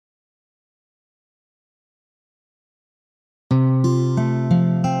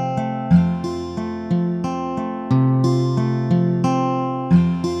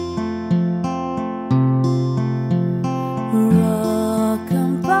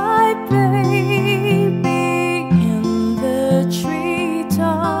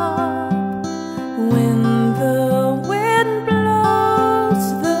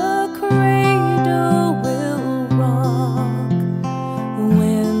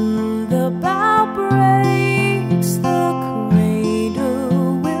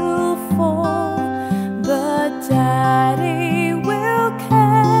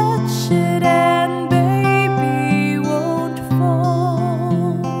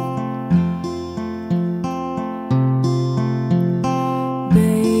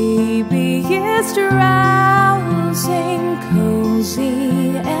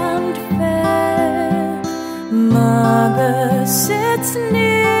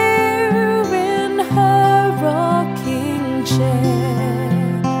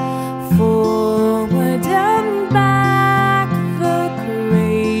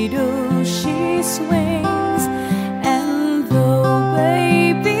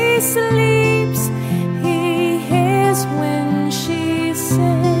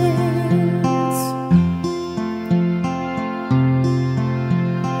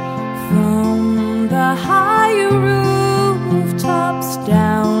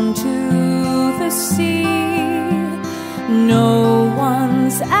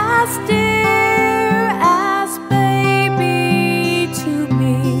as dear as baby to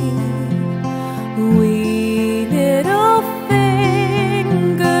me. Wee little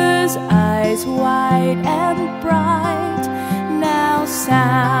fingers, eyes wide and bright, now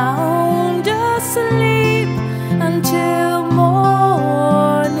sound asleep until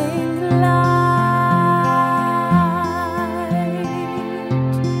morning light.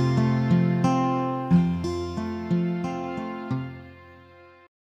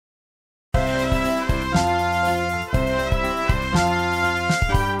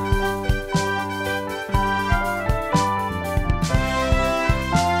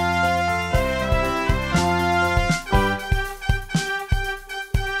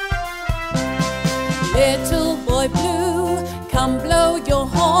 Little boy blue, come blow your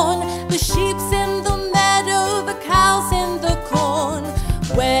horn. The sheep's in the meadow, the cow's in the corn.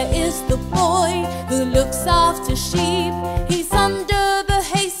 Where is the boy who looks after sheep? He's under the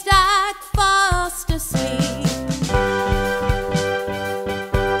haystack, fast asleep.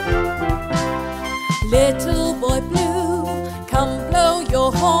 Little boy blue, come blow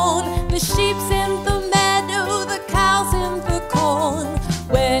your horn. The sheep's in the meadow, the cow's in the corn.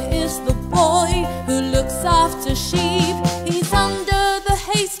 Where is the boy who looks after sheep? He's under the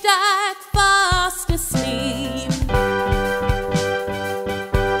haystack, fast asleep.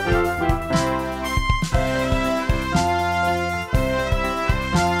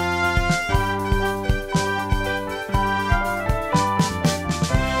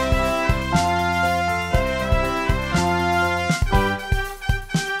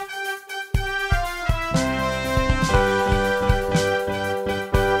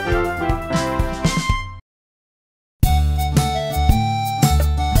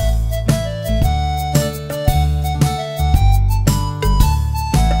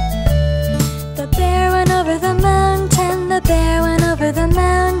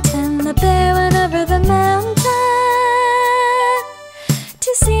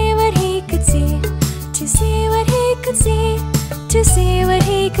 To see what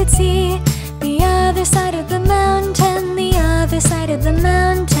he could see, the other side of the mountain, the other side of the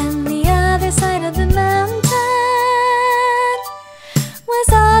mountain, the other side of the mountain. Was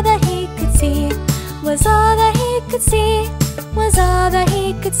all that he could see, was all that he could see, was all that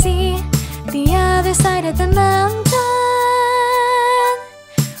he could see, the other side of the mountain,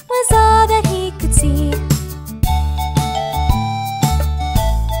 was all that he could see.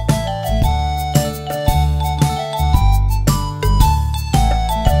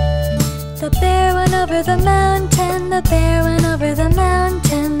 The bear went over the mountain, the bear went over the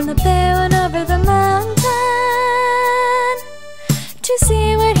mountain, the bear went over the mountain. To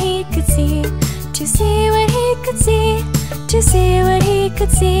see what he could see, to see what he could see, to see what he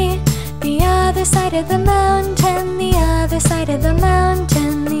could see, the other side of the mountain, the other side of the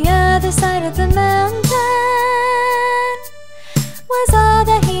mountain, the other side of the mountain. Was all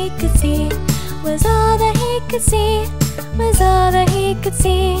that he could see, was all that he could see, was all that he could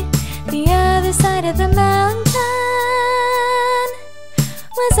see, the other side of the mountain,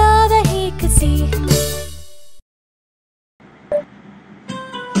 was all that he could see.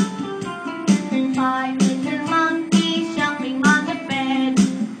 Five little monkeys jumping on the bed.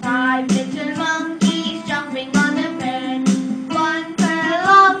 Five little monkeys jumping on the bed. One fell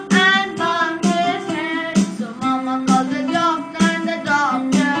off and bumped his head. So Mama called the doctor and the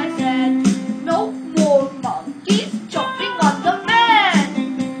doctor said, no more monkeys jumping on the bed.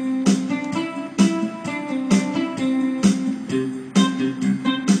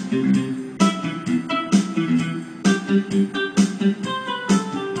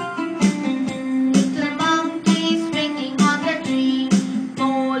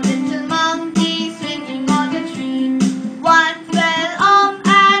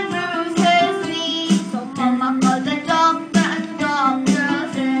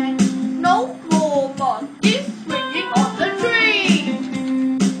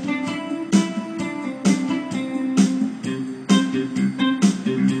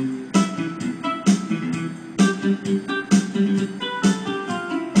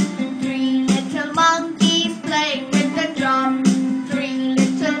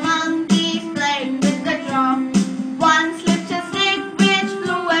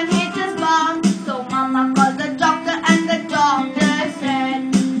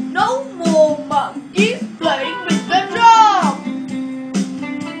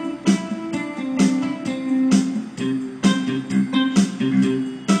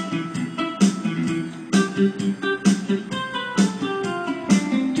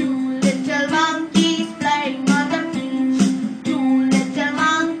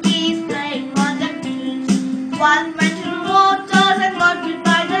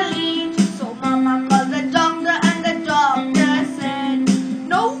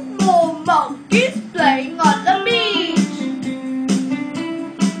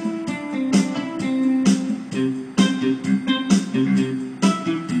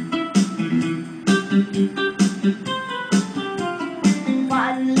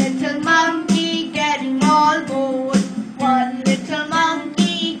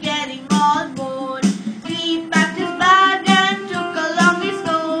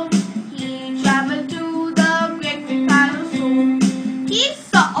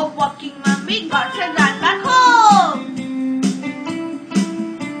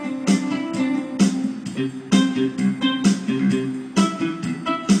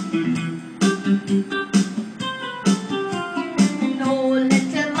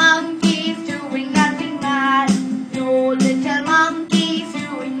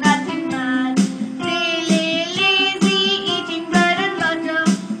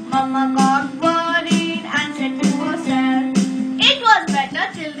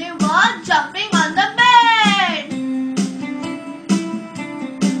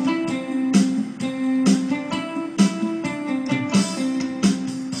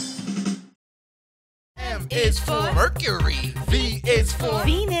 is for Mercury. V is for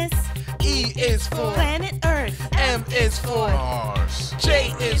Venus. E is for Planet Earth. M is for Mars.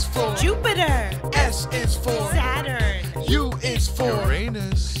 J is for Jupiter. S is for Saturn. U is for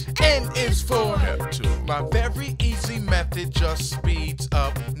Uranus. N is for Neptune. My very easy method just speeds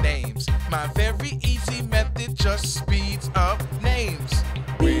up names. My very easy method just speeds up names.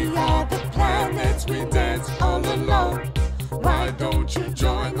 We are the planets, we dance all alone. Why don't you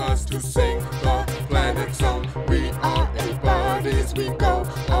join us to sing the planet song? We are in parties, we go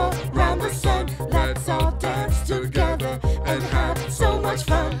around the sun. Let's all dance together and have so much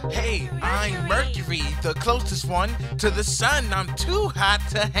fun. Hey, I'm Mercury, the closest one to the sun. I'm too hot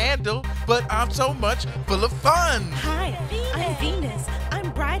to handle, but I'm so much full of fun. Hi, I'm Venus.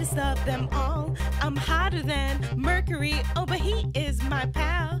 I'm brightest of them all. I'm hotter than Mercury. Oh, but he is my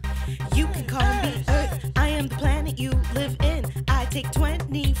pal. You can call me Earth. I am the planet you live in. I take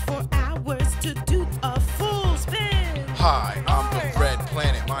 24 hours to do a full spin. Hi, I'm the red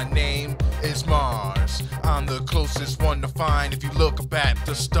planet. My name is Mars. I'm the closest one to find if you look up at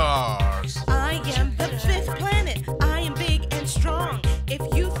the stars. I am the fifth planet. I am big and strong. If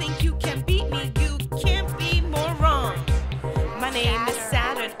you think you can beat me, you can't be more wrong. My name is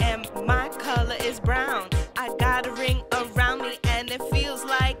Saturn and my color is brown. I got a ring around me and it feels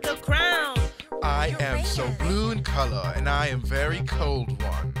like a crown. I am so blue in color and I am very cold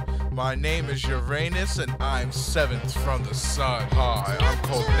one. My name is Uranus and I'm seventh from the sun. Hi, I'm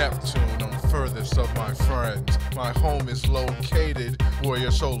called Neptune, I'm furthest of my friends. My home is located where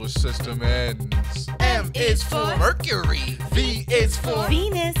your solar system ends. M is for Mercury. V is for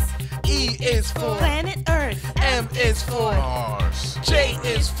Venus. E is for Planet Earth. M is for Mars. J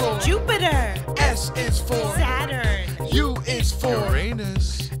is for Jupiter. S is for Saturn. U is for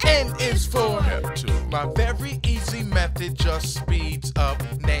Uranus. N is for Neptune. My very easy method just speeds up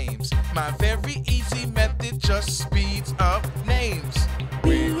names. My very easy method just speeds up names.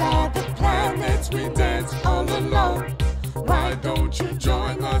 We are the planets, we dance all alone. Why don't you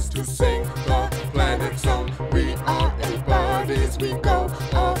join us to sing the planet song? We are in parties, we go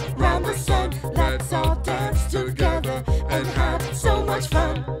around the sun. Let's all dance together and have so much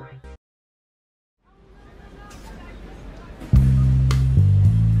fun.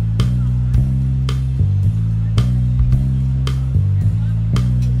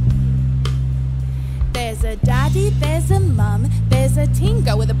 There's a daddy, there's a mum, there's a teen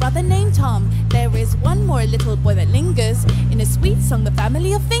girl with a brother named Tom. There is one more little boy that lingers in a sweet song, the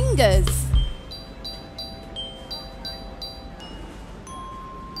family of fingers.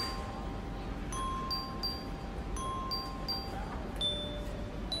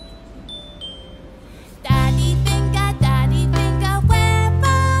 Daddy finger, where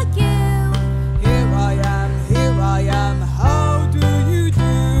are you? Here I am, how do you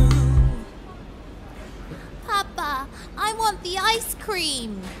do? Papa, I want the ice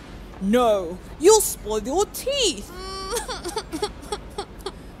cream. No, you'll spoil your teeth.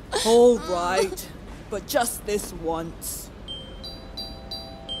 All right, but just this once.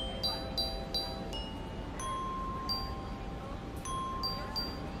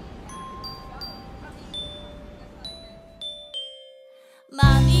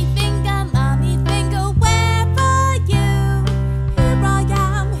 Mommy finger, where are you?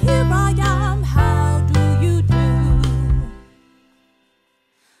 Here I am, how do you do?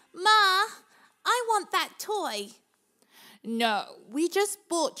 Ma, I want that toy. No, we just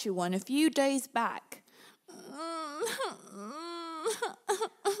bought you one a few days back.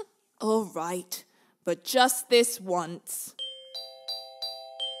 All right, but just this once.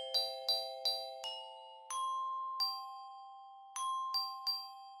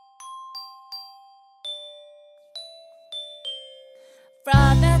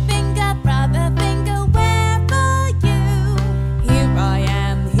 Brother finger, where are you? Here I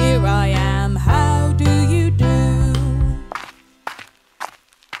am, how do you do?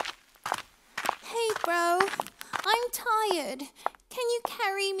 Hey bro, I'm tired. Can you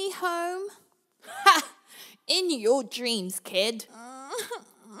carry me home? Ha! In your dreams, kid.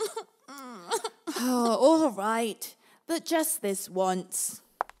 Oh, all right, but just this once.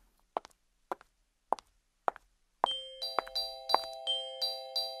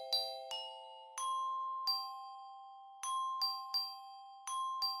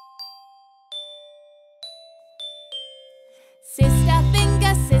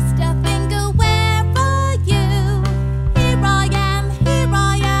 Sister finger, where are you? Here I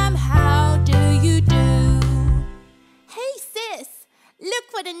am, how do you do? Hey sis, look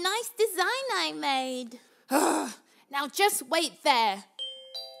what a nice design I made. Now just wait there.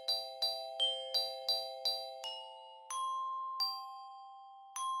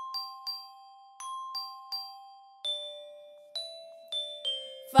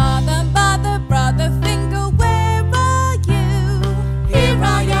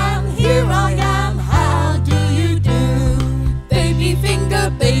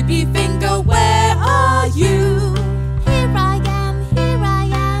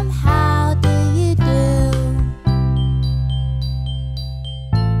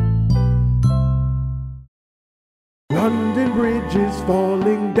 Bridge is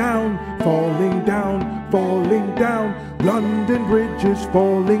falling down, falling down, falling down. London Bridge is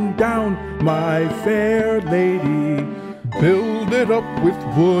falling down, my fair lady. Build it up with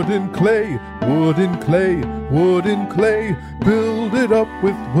wood and clay, wood and clay, wood and clay. Build it up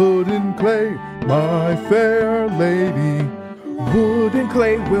with wood and clay, my fair lady. Wood and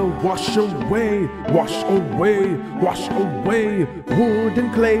clay will wash away, wash away, wash away. Wood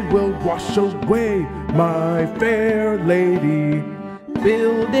and clay will wash away, my fair lady.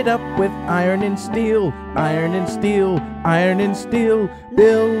 Build it up with iron and steel, iron and steel, iron and steel.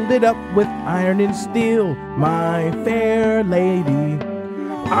 Build it up with iron and steel, my fair lady.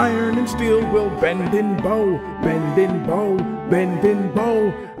 Iron and steel will bend and bow, bend and bow, bend and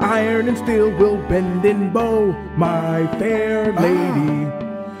bow. Iron and steel will bend and bow, my fair lady.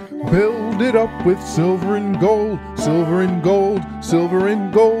 Build it up with silver and gold, silver and gold, silver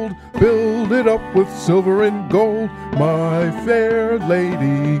and gold. Build it up with silver and gold, my fair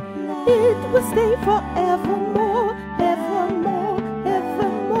lady. It will stay forevermore, evermore,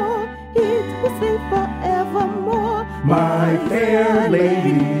 evermore. It will stay forevermore, my fair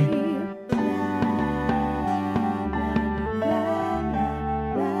lady.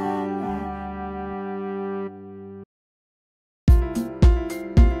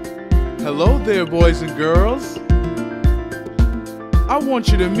 Hello there, boys and girls. I want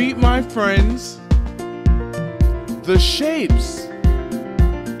you to meet my friends, the shapes.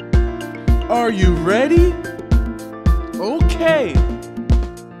 Are you ready? Okay.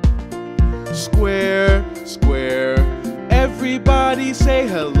 Square, square. Everybody say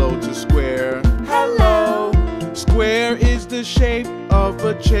hello to square. Hello. Square is the shape of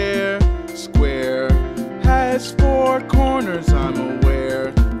a chair. Square has four corners, I'm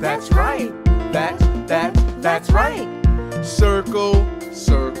aware. That's right. That's right. Circle,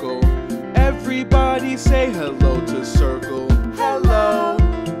 circle. Everybody say hello to circle. Hello.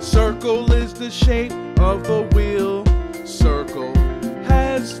 Circle is the shape of a wheel. Circle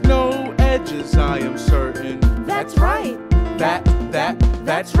has no edges, I am certain. That's right.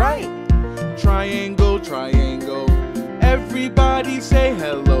 That's right. Triangle, triangle. Everybody say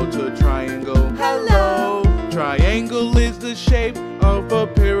hello to triangle. Hello. Triangle is the shape of a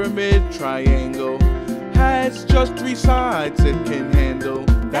pyramid. Triangle has just three sides it can handle.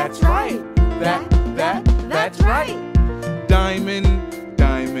 That's right. That's right. Diamond,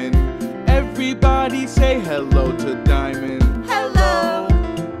 diamond. Everybody say hello to diamond. Hello.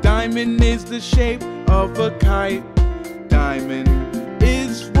 Diamond is the shape of a kite. Diamond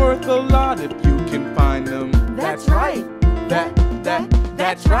is worth a lot if you can find them. That's right.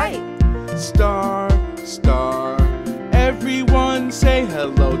 That's right. Star, star. Everyone say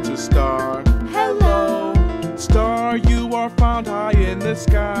hello to star. Hello. Star, you are found high in the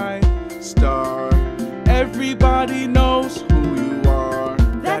sky. Star, everybody knows who you are.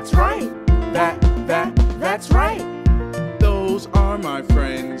 That's right. That's right. Those are my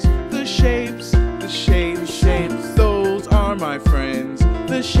friends, the shapes, the shapes, the shapes. Those are my friends,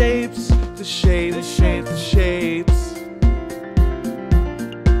 the shapes, the shapes, the shapes, the shapes.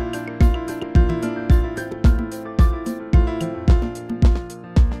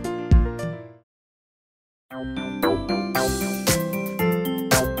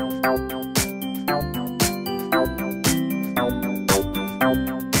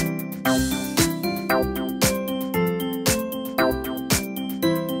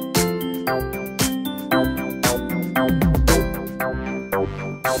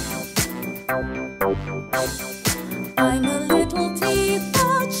 I'm a little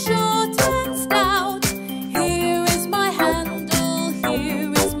teapot, short and stout. Here is my handle,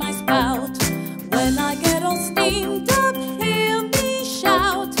 here is my spout. When I get all steamed up, hear me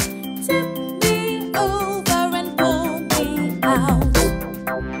shout. Tip me over and pour me out.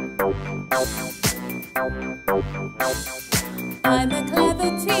 I'm a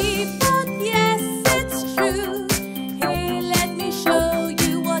clever teapot, yes, it's true. Here, let me show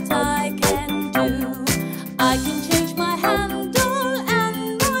you what I can do. I can change my handle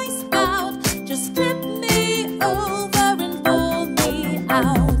and my spout. Just tip me over and pour me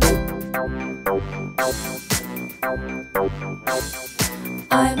out.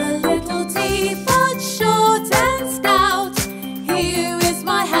 I'm a little teapot, short and stout. Here is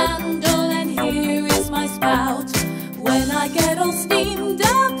my handle and here is my spout. When I get all steamed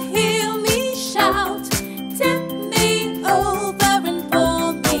up, hear me shout. Tip me over and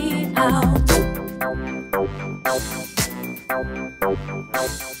pour me out.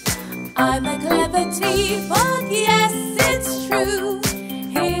 I'm a clever teapot, yes, it's true.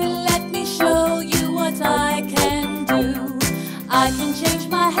 Here, let me show you what I can do. I can change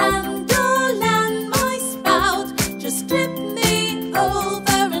my handle and my spout. Just tip me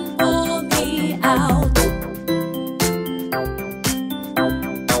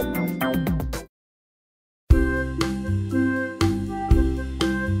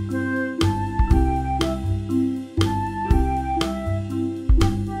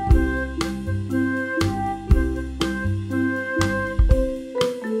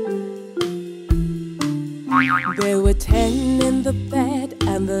were 10 in the bed,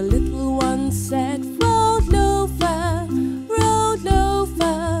 and the little one said, roll over, roll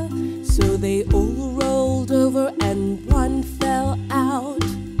over. So they all rolled over and one fell out.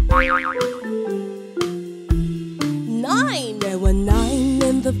 9! There were 9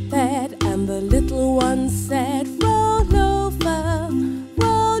 in the bed, and the little one said, roll over,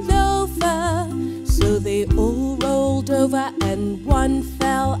 roll over. So they all rolled over and one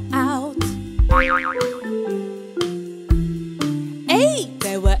fell out. 8!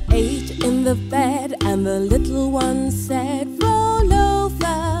 There were 8 in the bed, and the little one said, roll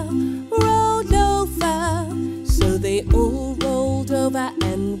over, roll over. So they all rolled over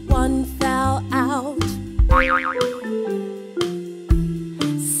and one fell out.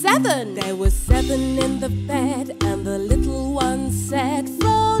 7! There were 7 in the bed, and the little one said,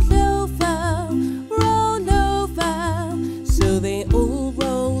 roll over, roll over. So they all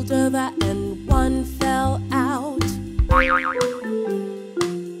rolled over and one fell out.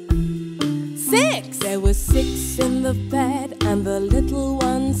 6! There were 6 in the bed, and the little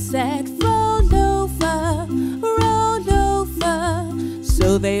one said, roll over, roll over.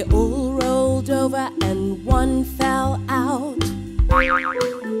 So they all rolled over and one fell out.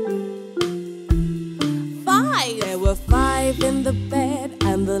 5! There were 5 in the bed,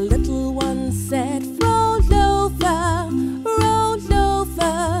 and the little one said, roll over, roll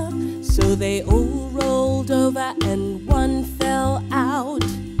over. So they all rolled over and one fell out.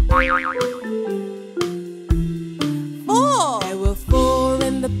 4! There were 4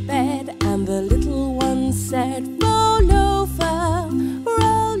 in the bed, and the little one said, roll over,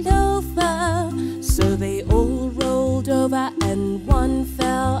 roll over. So they all rolled over and one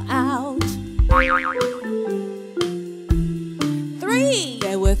fell out. 3!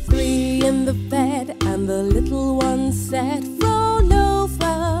 There were 3 in the bed, and the little one said, roll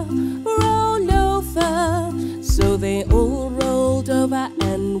over, roll over. So they all rolled over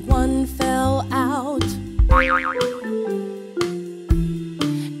and one fell out.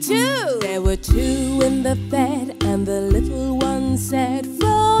 2! There were 2 in the bed, and the little one said,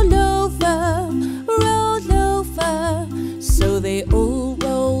 roll over, roll over. So they all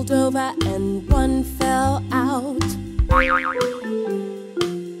rolled over and one fell out.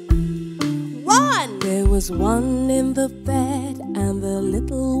 1! There was 1 in the bed, and the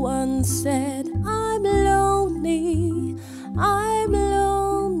little one said, I'm lonely, I'm lonely.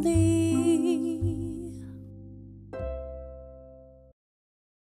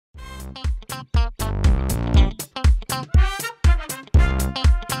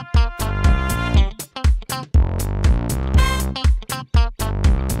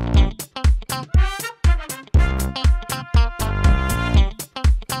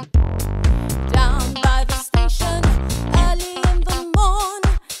 Down by the station, early in the morn,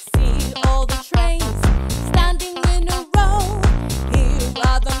 see all the trains standing in a row. Here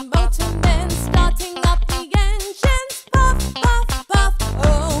are the motormen starting up the engines. Puff, puff, puff,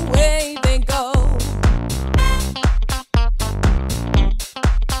 away they go.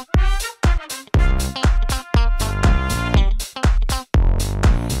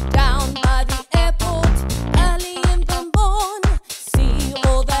 Down by the airport, early in the morn, see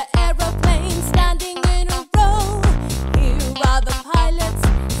all the aeroplanes standing in a row. Here are the pilots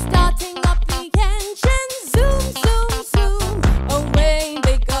starting up the engines. Zoom, zoom, zoom, away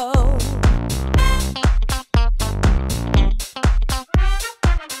they go.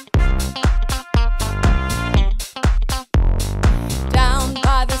 Down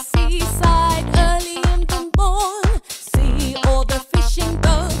by the seaside, early in the morn, see all the fishing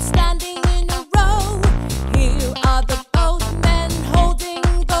boats standing in a row. Here are the boatmen holding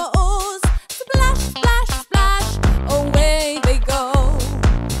the oars. Splash, splash, splash, away they go.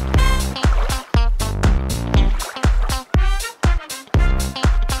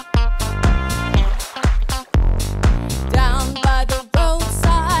 Down by the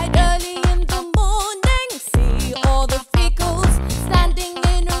roadside, early in the morning, see all the vehicles standing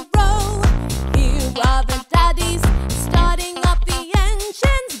in a row. Here are the daddies starting up the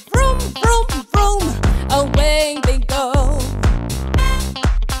engines. Vroom, vroom, vroom, away they go.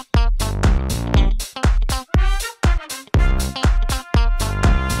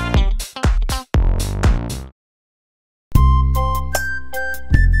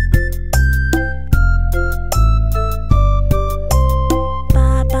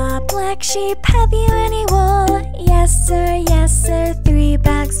 Baba, black sheep, have you any wool? Yes sir, 3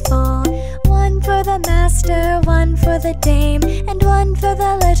 bags full. 1 for the master, 1 for the dame, and 1 for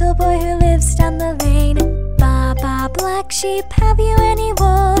the little boy who lives down the lane. Baba, black sheep, have you any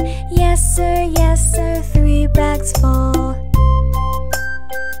wool? Yes sir, 3 bags full.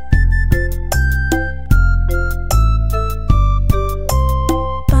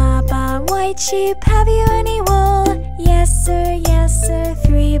 sheep, have you any wool? Yes sir,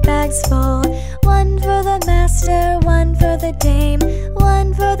 3 bags full. 1 for the master, 1 for the dame,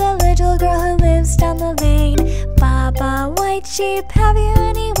 1 for the little girl who lives down the lane. Baba, white sheep, have you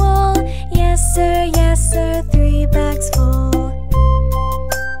any wool? Yes sir, 3 bags full.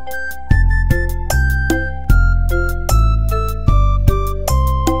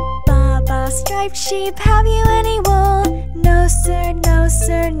 Baba, striped sheep, have you any wool? No sir,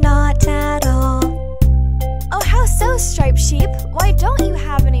 not at all. Oh, how so, striped sheep? Why don't you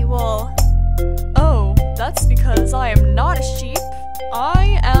have any wool? Oh, that's because I am not a sheep.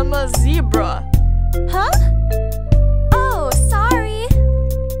 I am a zebra. Huh? Oh, sorry.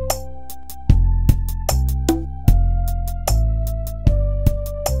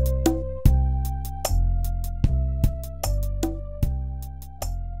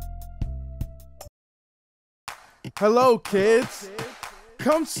 Hello, kids.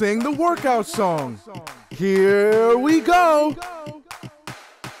 Come sing the workout song. Here we go.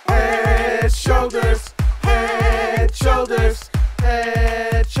 Head, shoulders, head, shoulders,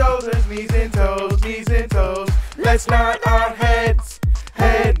 head, shoulders, knees and toes, knees and toes. Let's nod our heads,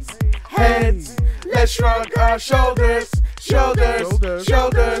 heads, heads. Let's shrug our shoulders, shoulders,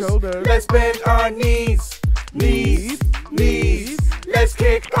 shoulders. Let's bend our knees, knees, knees. Let's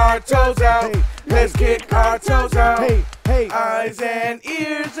kick our toes out, let's kick our toes out. Eyes and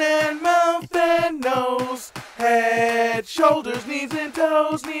ears and mouth and nose, head, shoulders, knees and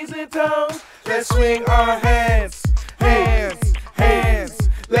toes, knees and toes. Let's swing our hands, hands, hands.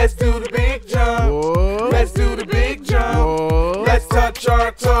 Let's do the big jump. Whoa. Let's do the big jump. Whoa. Let's touch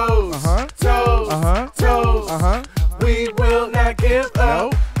our toes, toes, toes. We will not give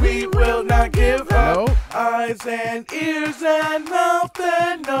up. We will not give up. Eyes and ears and mouth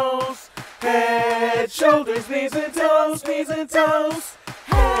and nose, head, shoulders, knees and toes, knees and toes.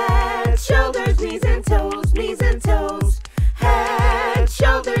 Head, shoulders, knees and toes, knees and toes. Head,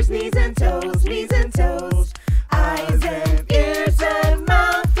 shoulders, knees and toes, knees and toes. Eyes and ears and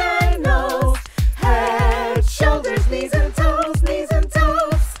mouth and nose. Head, shoulders, knees and toes, knees and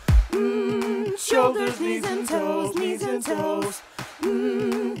toes. Shoulders, knees and toes, knees and toes.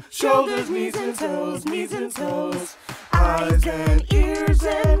 Shoulders, knees and toes, knees and toes. Eyes and ears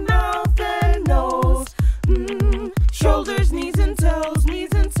and mouth and nose. Shoulders, knees and toes,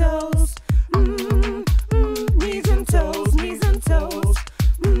 knees and toes. Knees and toes, knees and toes.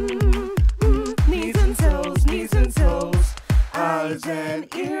 Knees and toes, knees and toes. Eyes and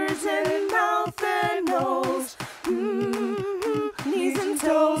ears and mouth and nose. Knees and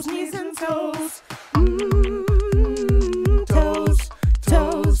toes, knees and toes. Toes,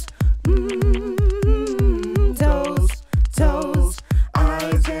 toes. Toes, toes.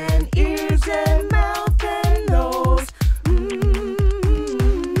 Eyes and ears and mouth and nose.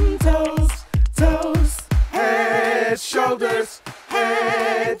 Toes, toes. Head, shoulders,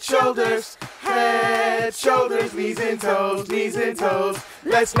 head, shoulders, head, shoulders, knees and toes, knees and toes.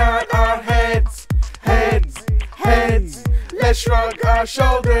 Let's nod our heads, heads, heads. Let's shrug our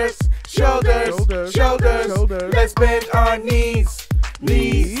shoulders, shoulders, shoulders. Let's bend our knees,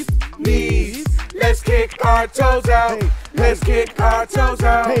 knees, knees. Let's kick our toes out, let's kick our toes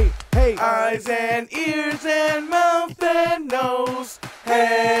out. Eyes and ears and mouth and nose,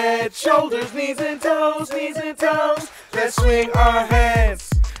 head, shoulders, knees and toes, knees and toes. Let's swing our hands,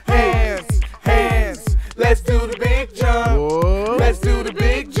 hands, hands. Let's do the big jump. Whoa. Let's do the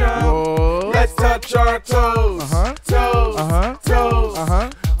big jump. Whoa. Let's touch our toes, toes, toes.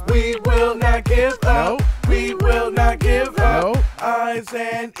 We will not give up. We will not give up. Eyes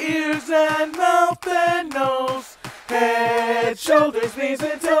and ears and mouth and nose, head, shoulders, knees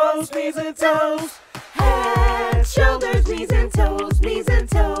and toes, knees and toes. Head, shoulders, knees and toes, knees and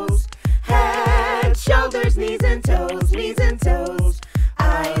toes. Head, shoulders, knees and toes, knees and toes.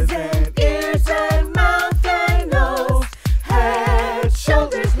 Eyes and ears and mouth and nose. Head,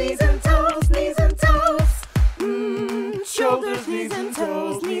 shoulders, knees and toes, knees and toes. Shoulders, knees and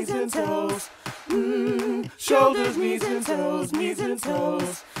toes, knees and toes. Shoulders, knees and toes, knees and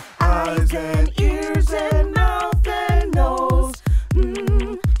toes. Eyes and ears and mouth and nose.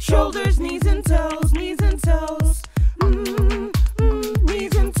 Shoulders, knees and toes, knees and toes.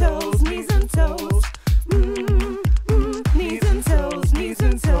 Knees and toes, knees and toes. Knees and toes, knees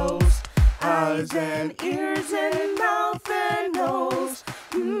and toes. Eyes and ears and mouth and nose.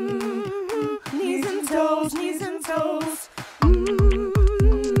 Knees and toes, knees and toes.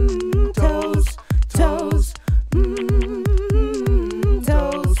 Toes, toes.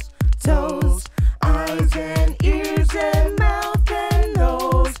 Toes, toes. Eyes and ears and mouth and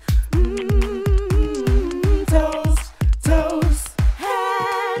nose. Toes, toes.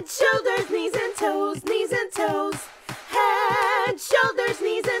 Head, shoulders, knees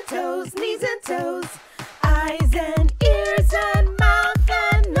toes, eyes and ears and mouth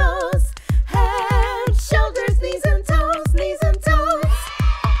and nose, head, shoulders, knees and toes, knees and toes.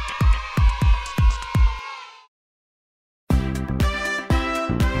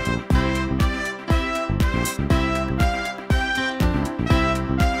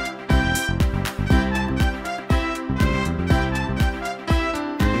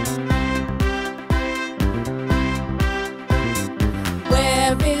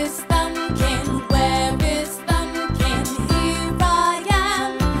 Where is Thumbkin? Where is Thumbkin? Here I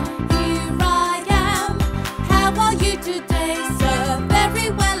am, here I am. How are you today, sir? Very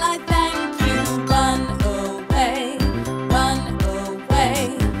well, I thank you. Run away, run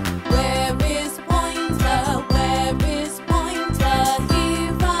away. Where is Pointer? Where is Pointer?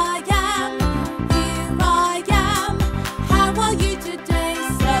 Here I am, here I am. How are you today,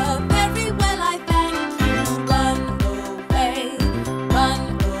 sir? Very well, I thank you. Run away, run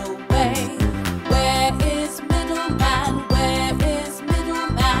away. Where is Middleman? Where is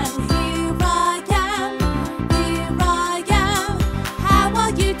Middleman? Here I am, here I am. How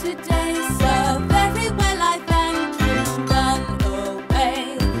are you today, sir? Very well, I thank you. Run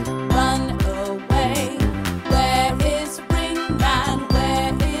away, run away. Where is Ringman?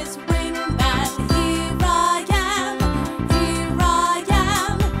 Where is Ringman? Here I am, here I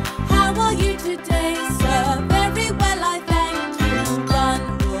am. How are you today, sir? Very well, I thank you. Run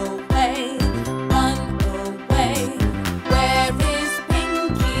away, run away. Where is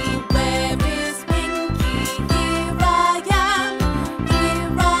Pinky? Where is Pinky? Here I am,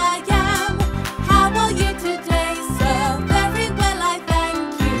 here I am. How are you today, sir? Very well, I thank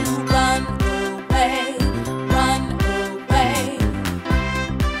you. Run away, run away.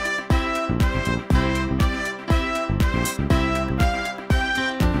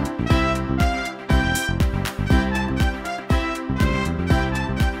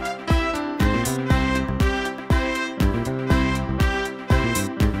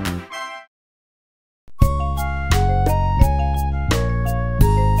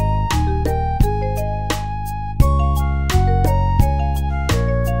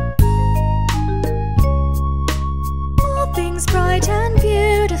 All things bright and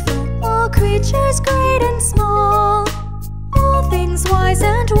beautiful, all creatures great and small, all things wise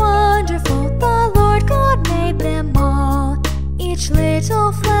and wonderful, the Lord God made them all. Each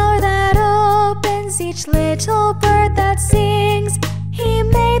little flower that opens, each little bird that sings, He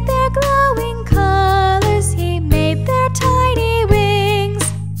made their glowing colors, He made their tiny wings.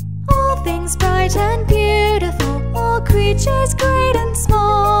 All things bright and beautiful, all creatures great and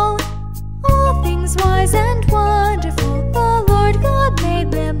small, all things wise and wonderful, the Lord God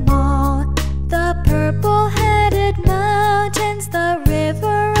made them all. The purple-headed mountains, the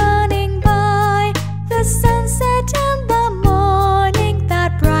river running by, the sunset and the morning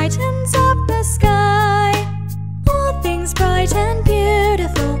that brightens up the sky. All things bright and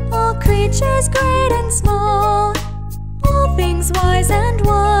beautiful, all creatures great and small, all things wise and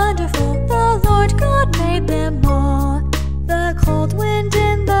wonderful, the Lord God made them all. The cold wind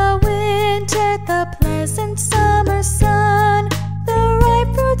in the winter, the pleasant summer sun, the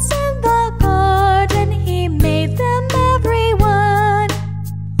ripe fruits in the garden, He made them every one.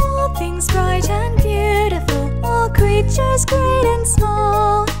 All things bright and beautiful, all creatures great and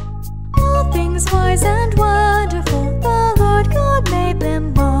small, all things wise and wonderful, the Lord God made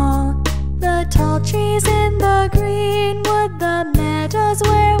them all. The tall trees in the greenwood, the meadows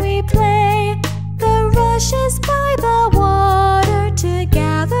where we play, the rushes by the water to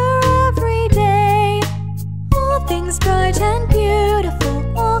gather every day. All things bright and beautiful,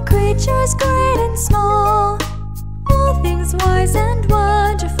 all creatures great and small, all things wise and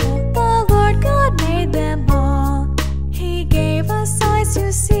wonderful, the Lord God made them all. He gave us eyes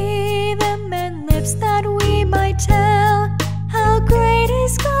to see them and lips that we might tell how great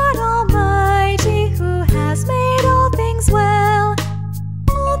is God Almighty, who has made all things well.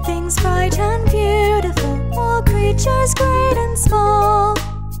 All things bright and beautiful, all creatures great and small,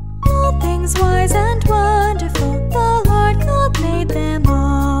 all things wise and wonderful, the Lord God made them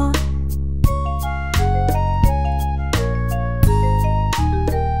all.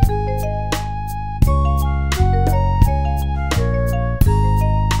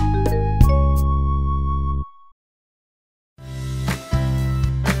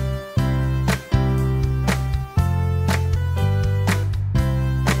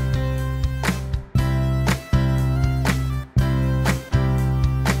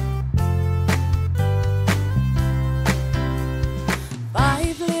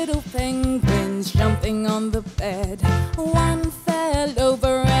 on the bed. One fell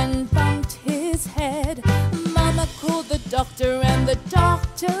over and bumped his head. Mama called the doctor and the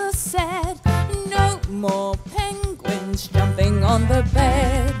doctor said,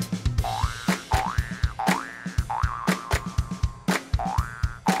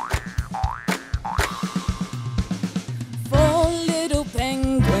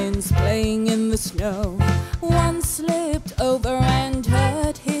 snow. One slipped over and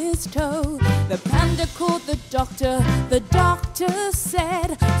hurt his toe. The panda called the doctor. The doctor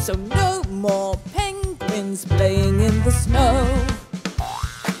said, so no more penguins playing in the snow.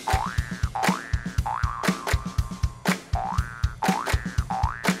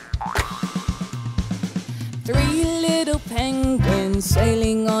 Three little penguins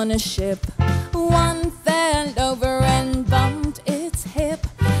sailing on a ship. One fell over and bumped its hip.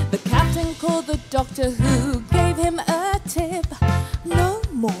 The captain called the doctor, who gave him a tip. No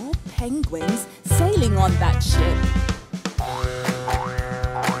more penguins sailing on that ship.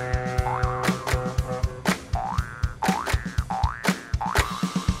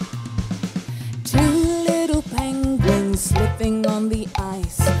 Two little penguins slipping on the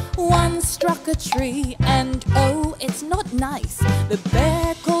ice. One struck a tree and oh, it's not nice. The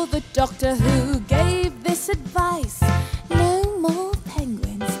bear called the doctor, who gave this advice. No more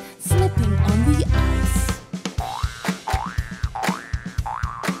penguins slipping on the ice.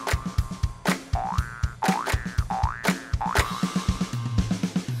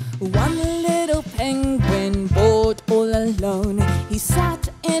 One little penguin, bored all alone. He sat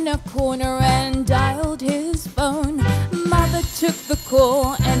in a corner and dialed his phone. Mother took the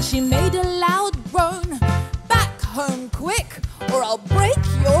call and she made a loud groan. Back home quick, or I'll break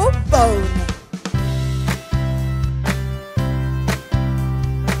your bone.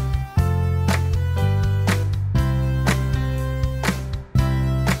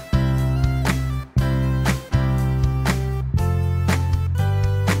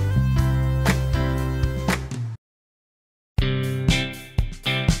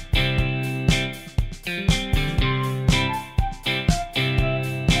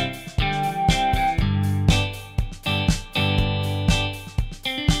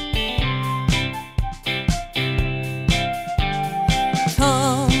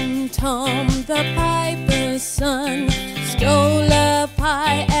 Tom, the piper's son, stole a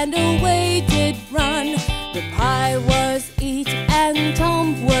pie and away did run. The pie was eat and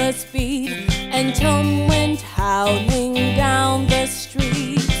Tom was beat, and Tom went howling down the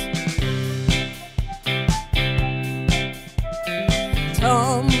street.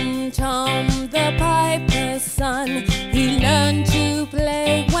 Tom, the piper's son, he learned to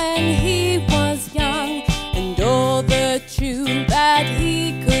play when he was young, and all the tune that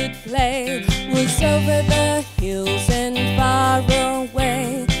he could play was over the hills and far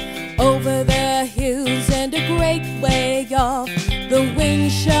away. Over the hills and a great way off, the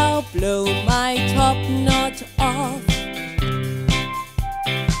wind shall blow my top knot off.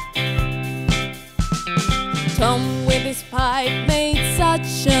 Tom with his pipe made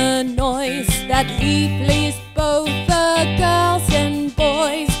such a noise that he pleased both the girls and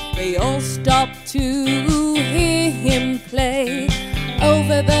boys. They all stopped to hear him play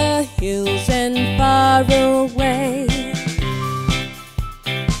over the hills and far away.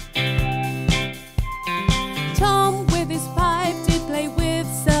 Tom with his pipe did play with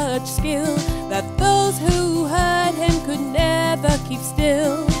such skill that those who heard him could never keep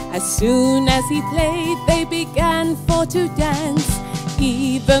still. As soon as he played, they began for to dance.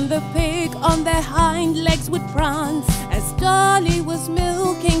 Even the pig on their hind legs would prance. As Dolly was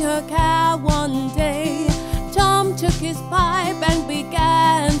milking her cow one day, Tom took his pipe and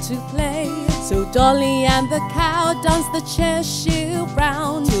began to play. So Dolly and the cow danced the Cheshire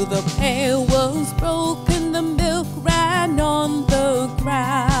round, till the pail was broken, the milk ran on the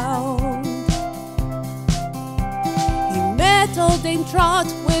ground. He met old Dame Trot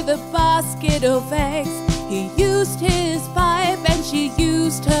with a basket of eggs. He used his pipe and she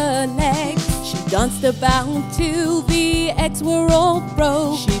used her legs. She danced about till the eggs were all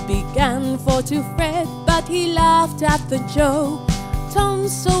broke. She began for to fret, but he laughed at the joke. Tom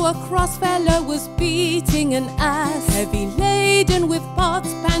saw a cross fellow was beating an ass, heavy laden with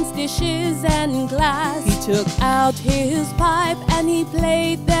pots, pans, dishes and glass. He took out his pipe and he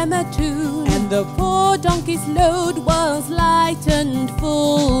played them a tune, and the poor donkey's load was lightened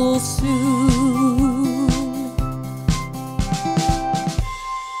full soon.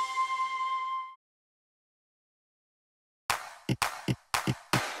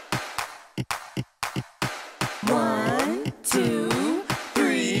 One, two,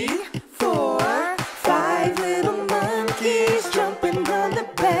 three, four, five little monkeys jumping on the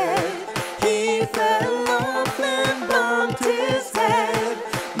bed. He fell off and bumped his head.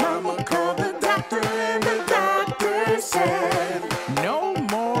 Mama called the doctor and the doctor said, no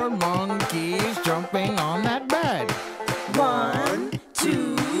more monkeys jumping on that bed. one,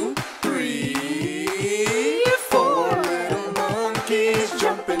 two, three, four little monkeys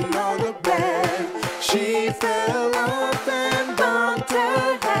jumping on the bed. She fell off and bumped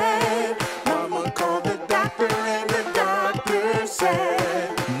her head. Mama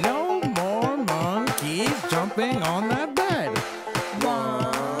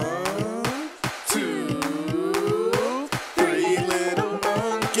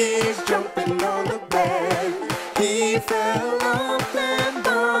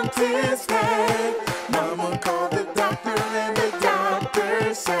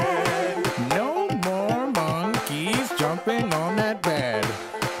doctor said. No more monkeys jumping on that bed.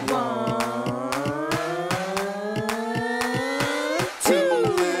 1, 2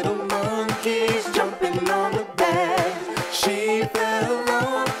 little monkeys jumping on the bed. She fell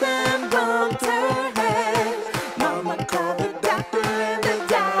off and bumped her head. Mama called the doctor and the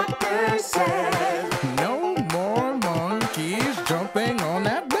doctor said, no more monkeys jumping on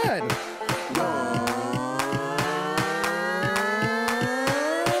that bed.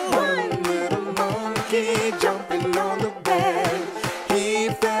 1 little monkey jumping on the bed. He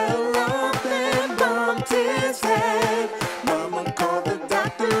fell off and bumped his head. Mama called the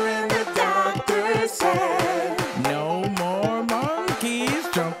doctor and the doctor said, no more monkeys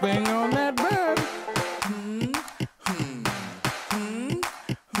jumping on that bed.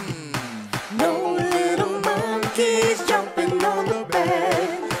 No little monkeys jumping on the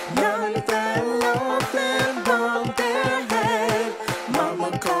bed. None fell off and bumped their head.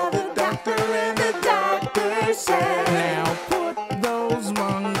 Mama called the doctor and the doctor said, now put those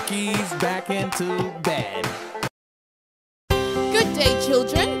monkeys back into bed. Good day,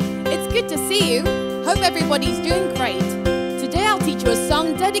 children. It's good to see you. Hope everybody's doing great. Today I'll teach you a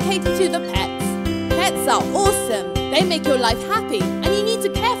song dedicated to the pets. Pets are awesome. They make your life happy and you need to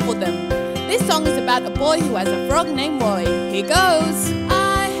care for them. This song is about a boy who has a frog named Roy. Here goes.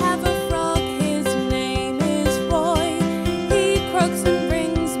 I have a frog, his name is Roy. He croaks and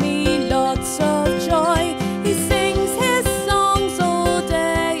brings me lots of joy. He sings his songs all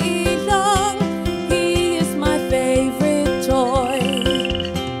day long. He is my favorite toy.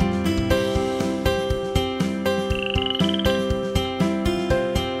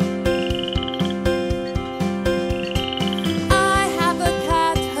 I have a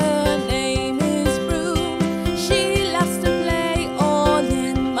cat, her name is Broom. She loves to play all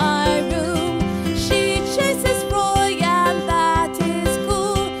in my room. She chases Roy and that is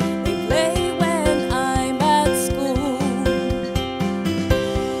cool. They play when I'm at school.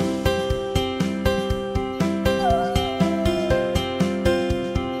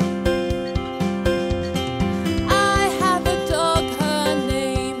 I have a dog, her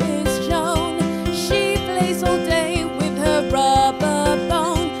name is Joan. She plays all day with her rubber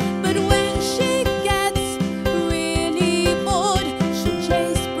bone. But when she gets really bored, she'll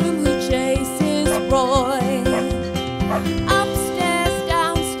chase Broom who chases Roy. Upstairs,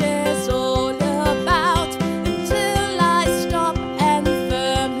 downstairs, all about, until I stop and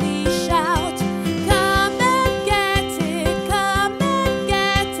firmly shout, come and get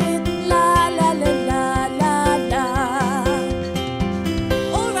it, la la la la la la.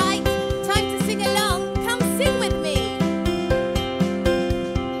 All right, time to sing along. Come sing with me.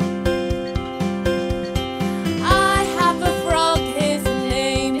 I have a frog, his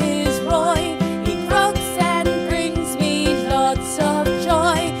name is Roy. He croaks and brings me lots of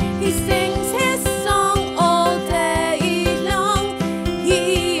joy. He sings his song all day long.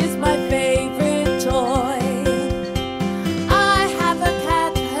 He is my favorite toy. I have a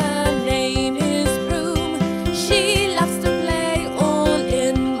cat, her name is Broom. She loves to play all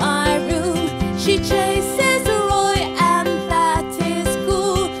in my room. She chases Roy and that is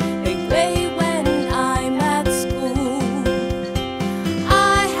cool. They play when I'm at school.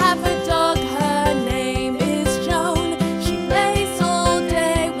 I have a dog, her name is Joan. She plays all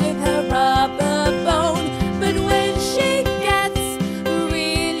day with her rubber bone. But when she gets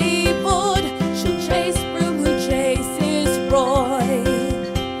really bored, she'll chase Broom who chases Roy.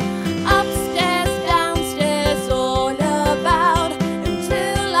 Upstairs, downstairs, all about,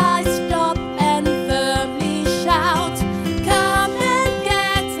 until I stop and firmly shout, come and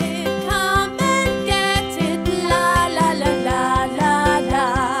get it, la la la la la la.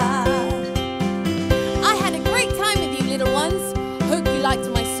 I had a great time with you, little ones. Hope you liked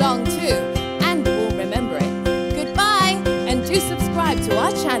my song too, and will remember it. Goodbye, and do subscribe to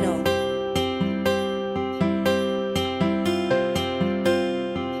our channel.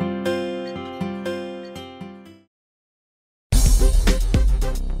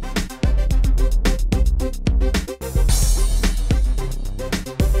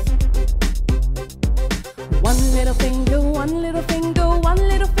 One little finger, one little finger, one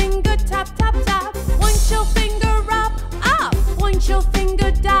little finger, tap, tap, tap. Point your finger up, up. Point your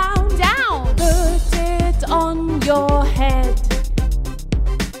finger down, down. Put it on your head,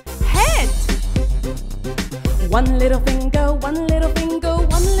 head. One little finger, one little finger,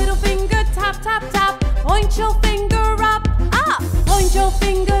 one little finger, tap, tap, tap. Point your finger up, up. Point your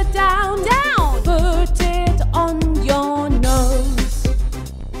finger down, down. Put it on your nose,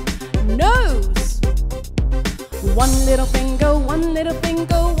 nose. One little finger, one little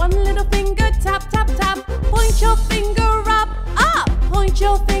finger, one little finger, tap, tap, tap. Point your finger up, up. Point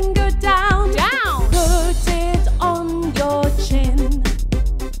your finger down, Down. put it on your chin.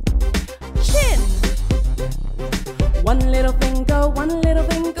 Chin. One little finger, one little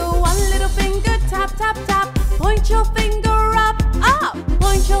finger, one little finger, tap, tap, tap. Point your finger up, up.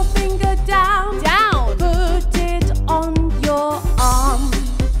 Point your finger down, Down. put it on your arm.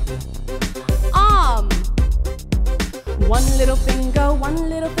 Arm. One little finger, one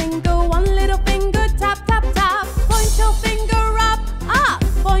little finger, one little finger, tap, tap, tap. Point your finger up, up.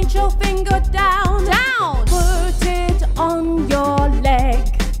 Point your finger down, Down. put it on your leg.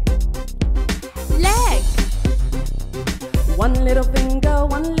 Leg. One little finger,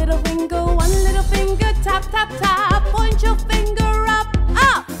 one little finger, one little finger, tap, tap, tap. Point your finger up,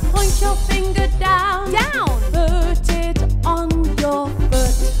 up. Point your finger down, Down. put it on your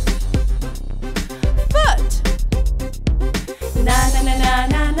foot. Foot. Na na na na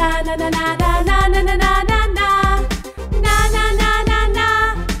na na na na na na na na na na na na. Na na na na na.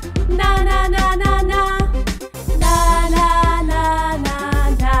 Na na na na na. Na na na na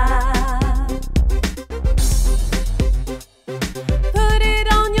na. Put it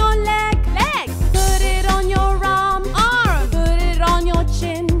on your leg, Leg. put it on your arm, Arm. put it on your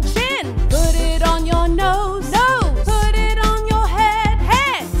chin, Chin. put it on your nose, Nose. put it on your head,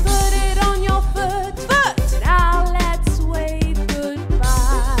 Head. put it on your foot, Foot. Now let's wave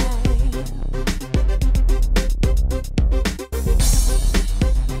goodbye.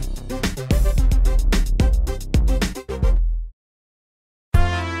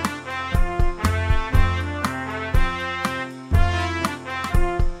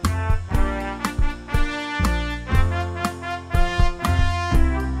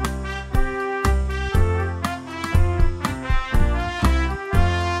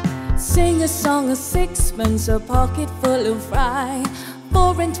 Sing a song of sixpence, a pocket full of rye,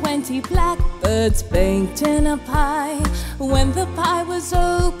 4 and 20 blackbirds baked in a pie. When the pie was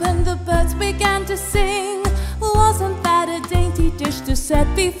opened, the birds began to sing. Wasn't that a dainty dish to set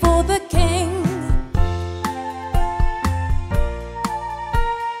before the king?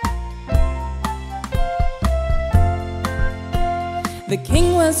 The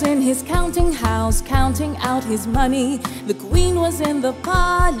king was in his counting house, counting out his money. The queen was in the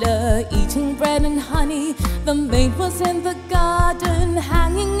parlor, eating bread and honey. The maid was in the garden,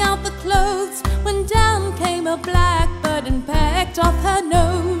 hanging out the clothes, when down came a blackbird and pecked off her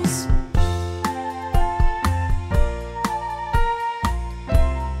nose.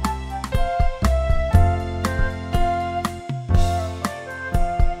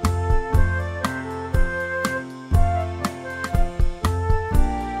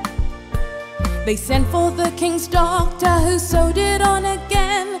 They sent for the king's doctor, who sewed it on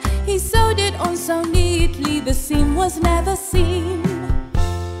again. He sewed it on so neatly, the seam was never seen.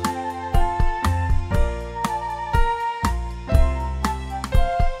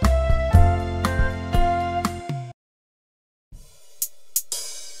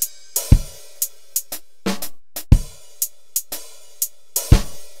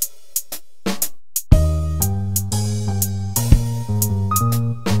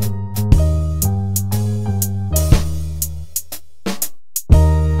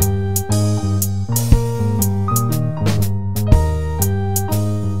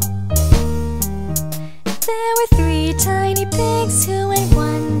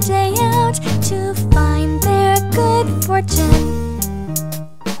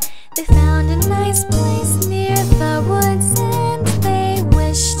 They found a nice place near the woods and they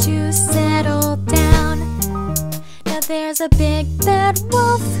wished to settle down. Now there's a big bad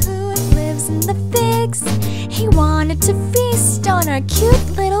wolf who lives in the figs. He wanted to feast on our cute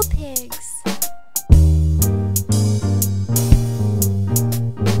little pigs.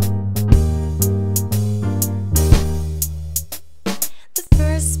 The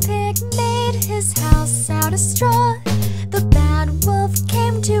first pig made his house out of straw. The bad wolf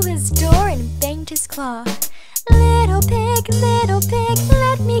came to his door and banged his claw. Little pig,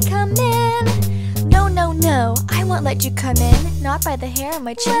 let me come in. No, no, no, I won't let you come in. Not by the hair on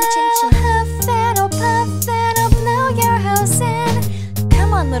my chin, chin, chin. Huff and I'll puff and I'll blow your house in.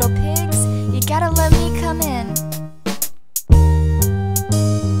 Come on, little pigs, you gotta let me come in.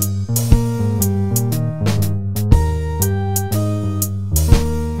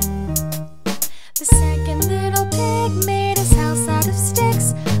 The second little pig made his house out of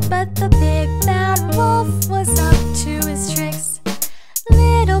sticks, but the big bad wolf was up to his tricks.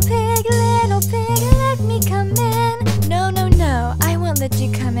 Little pig, let me come in. No, no, no, I won't let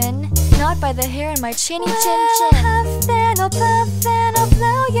you come in. Not by the hair in my chinny chin chin. Huff and I'll puff and I'll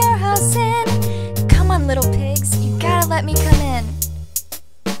blow your house in. Come on, little pigs, you gotta let me come in.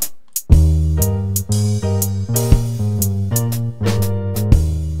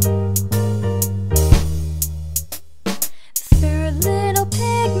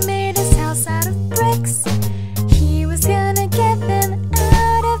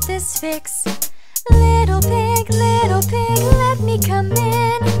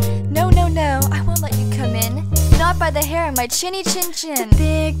 by the hair of my chinny chin chin. The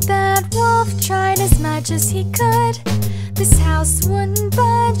big bad wolf tried as much as he could. This house wouldn't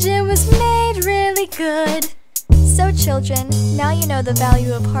budge, it was made really good. So children, now you know the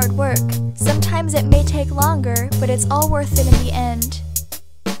value of hard work. Sometimes it may take longer, but it's all worth it in the end.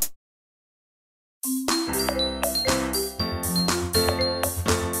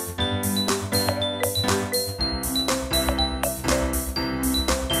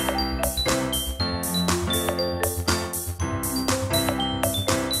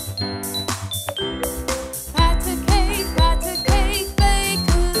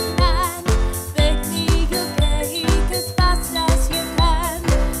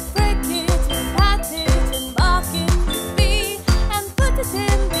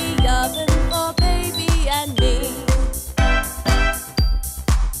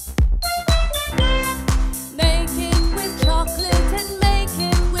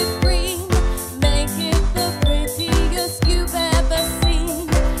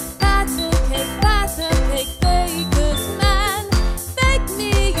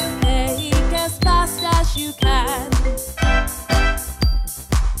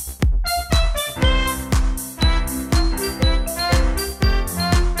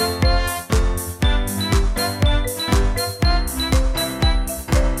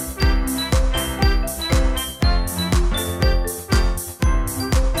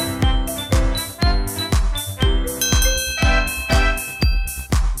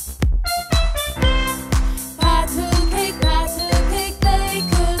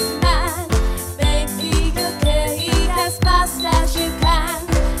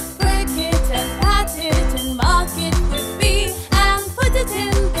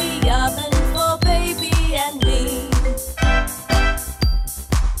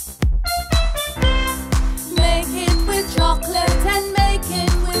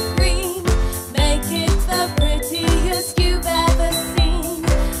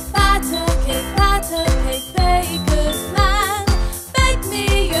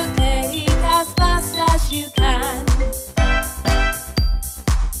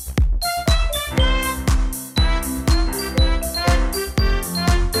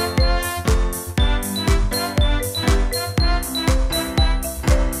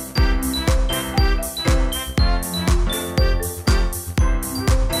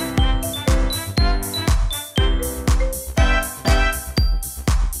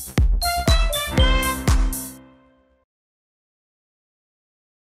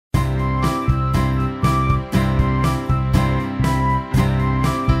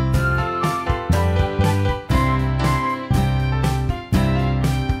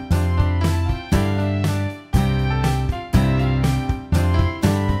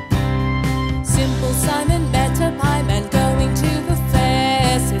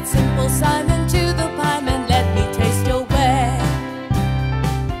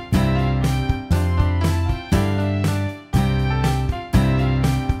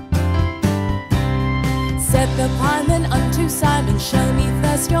 the pieman unto Simon, show me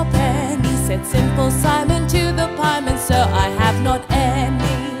first your penny. Said simple Simon to the pieman, sir, I have not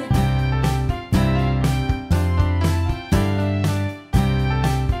any.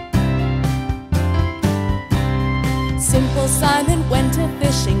 Simple Simon went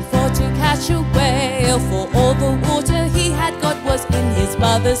a-fishing for to catch a whale, for all the water he had got was in his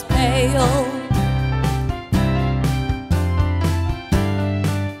mother's pail.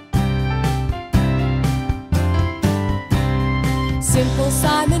 Simple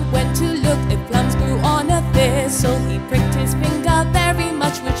Simon went to look if plums grew on a thistle. He pricked his finger very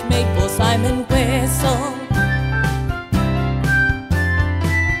much, which made poor Simon whistle.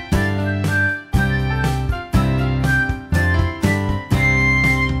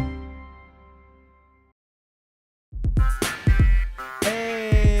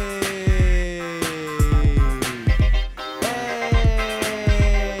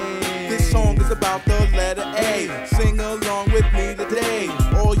 This song is about the letter A. Sing along with me today.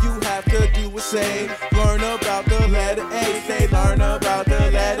 All you have to do is say, learn about the letter A. Say, learn about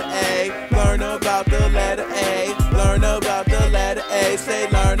the letter A. Learn about the letter A. Learn about the letter A. Say,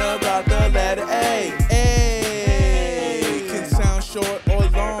 learn about the letter A. A can sound short or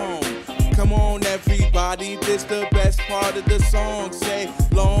long. Come on, everybody, this the best part of the song. Say,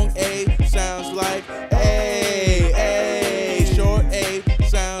 long A sounds like A. A. Short A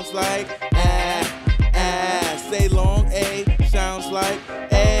sounds like ah. Say long A sounds like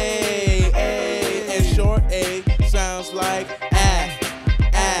A. And short A sounds like ah.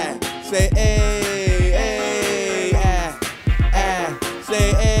 Say A.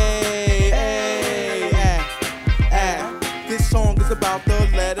 Say A. This song is about the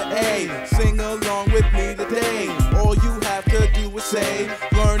letter A. Sing along with me today.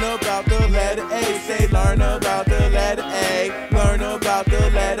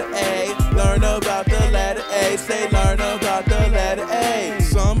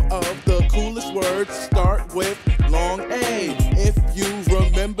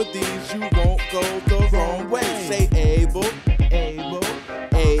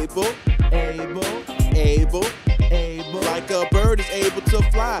 able to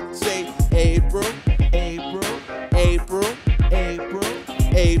fly. Say April, April, April, April,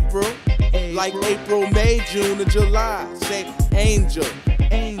 April. Like April, May, June, and July. Say angel,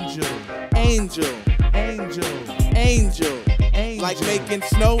 angel, angel, angel, angel. Like making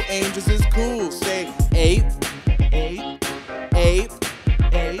snow angels is cool. Say ape, ape, ape,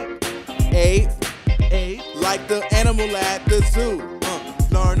 ape, ape, ape. Like the animal at the zoo.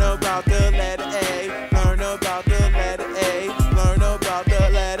 Learn about the letter A. Learn about the letter A. Learn about the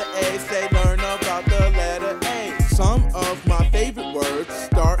letter A. Say learn about the letter A. Some of my favorite words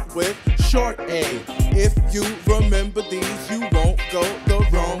start with short A. If you remember these, you won't go the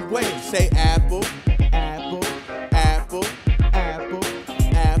wrong way. Say apple, apple, apple, apple,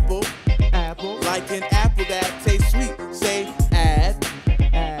 apple, apple. Like an apple that tastes sweet. Say add,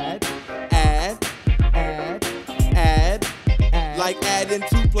 add, add, add, add, add. Like adding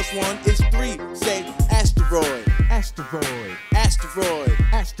 2 + 1 is 3. Say asteroid, asteroid, asteroid,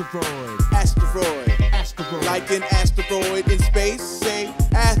 asteroid, asteroid, asteroid. Like an asteroid in space. Say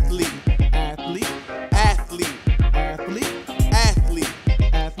athlete, athlete, athlete, athlete, athlete,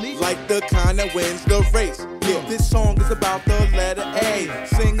 athlete. Like the kind that wins the race. Yeah, this song is about the letter A.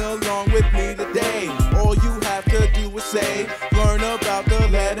 Sing along with me today. All you have to do is say, learn about the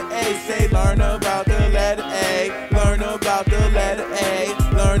letter A. Say, learn about the letter A. Learn about the letter A.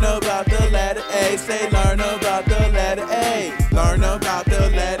 Learn about the letter A. Say, learn about the letter A. Learn about the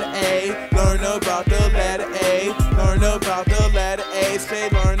letter A. Learn about the letter A. Learn about the letter A. Say,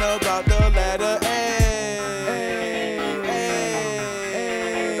 learn about the letter A.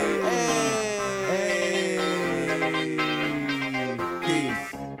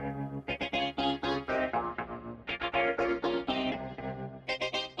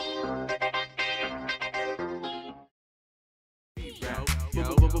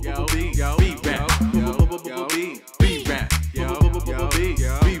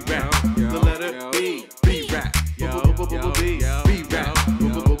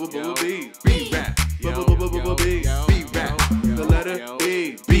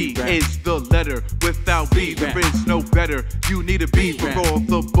 Without B, there is no better. You need a B for all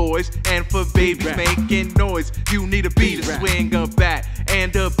the boys and for babies making noise. You need a B to swing a bat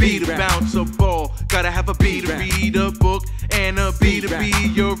and a B to bounce a ball. Gotta have a B to read a book and a B to be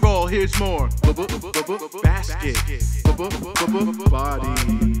your all. Here's more. Basket, body,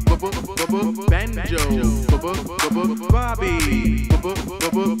 banjo, Bobby,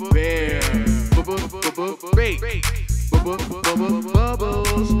 bear, bake,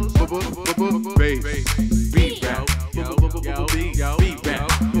 bubbles, bass, beat rap, beat rap, beat rap, beat rap,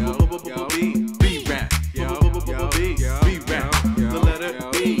 the letter B, beat rap, beat rap, beat rap,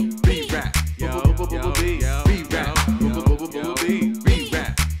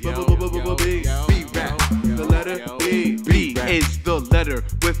 the letter B. B is the letter.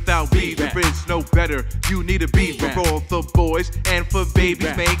 Without B, there is no better. You need a B for all the boys and for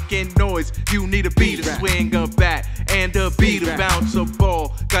babies making noise. You need a B to swing a bat and a B to bounce a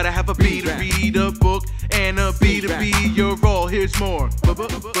ball. Gotta have a B to read a book and a B to be your all. Here's more.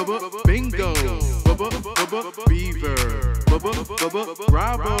 Bingo, beaver,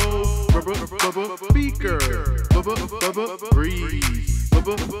 bravo, speaker, breeze,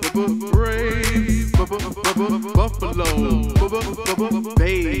 brave, buffalo,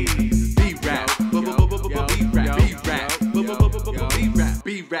 babe, B-rap, B-rap, B-rap, B-rap,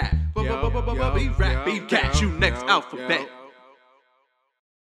 B-rap, B-rap. Catch you next alphabet.